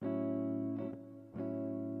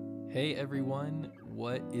Hey everyone,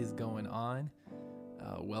 what is going on?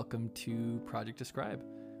 Welcome to Project Describe.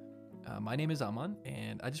 My name is Aman,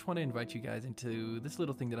 and I just want to invite you guys into this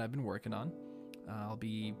little thing that I've been working on. I'll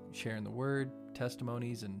be sharing the word,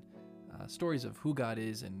 testimonies, and stories of who God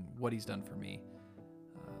is and what He's done for me.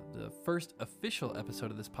 The first official episode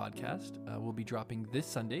of this podcast will be dropping this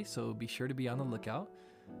Sunday, so be sure to be on the lookout.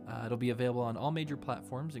 It'll be available on all major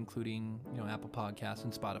platforms, including Apple Podcasts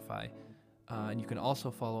and Spotify. And you can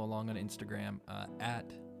also follow along on Instagram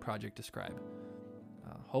at Project Describe.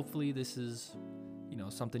 Hopefully this is,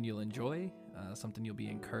 something you'll enjoy, something you'll be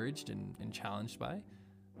encouraged and challenged by,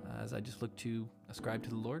 as I just look to ascribe to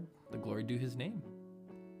the Lord, the glory due His name.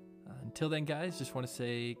 Until then, guys, just want to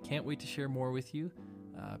say, can't wait to share more with you.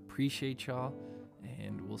 Appreciate y'all,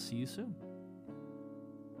 and we'll see you soon.